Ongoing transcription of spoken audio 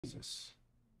Jesus.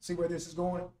 See where this is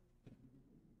going?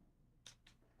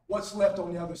 What's left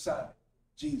on the other side?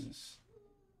 Jesus.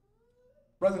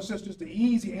 Brothers and sisters, the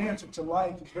easy answer to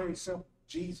life is very simple.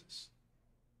 Jesus.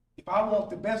 If I want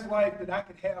the best life that I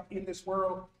could have in this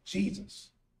world, Jesus.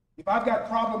 If I've got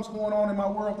problems going on in my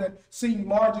world that seem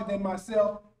larger than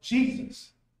myself,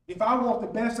 Jesus. If I want the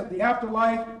best of the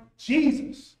afterlife,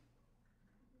 Jesus.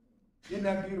 Isn't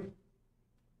that beautiful?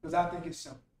 Because I think it's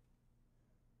simple.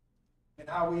 And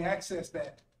how we access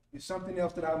that is something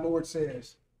else that our Lord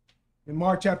says. In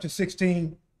Mark chapter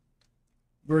 16,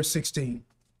 verse 16,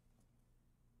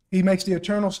 he makes the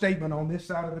eternal statement on this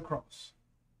side of the cross.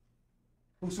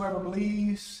 Whosoever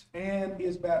believes and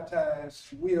is baptized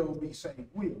will be saved.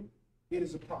 Will. It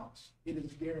is a promise. It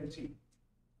is a guarantee.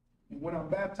 And when I'm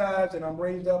baptized and I'm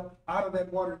raised up out of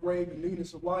that watered grave in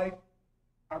newness of life,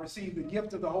 I receive the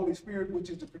gift of the Holy Spirit, which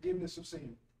is the forgiveness of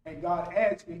sin. And God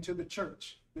adds me to the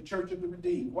church of the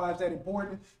redeemed. Why is that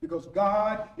important? Because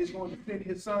God is going to send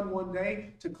his son one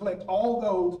day to collect all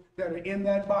those that are in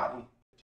that body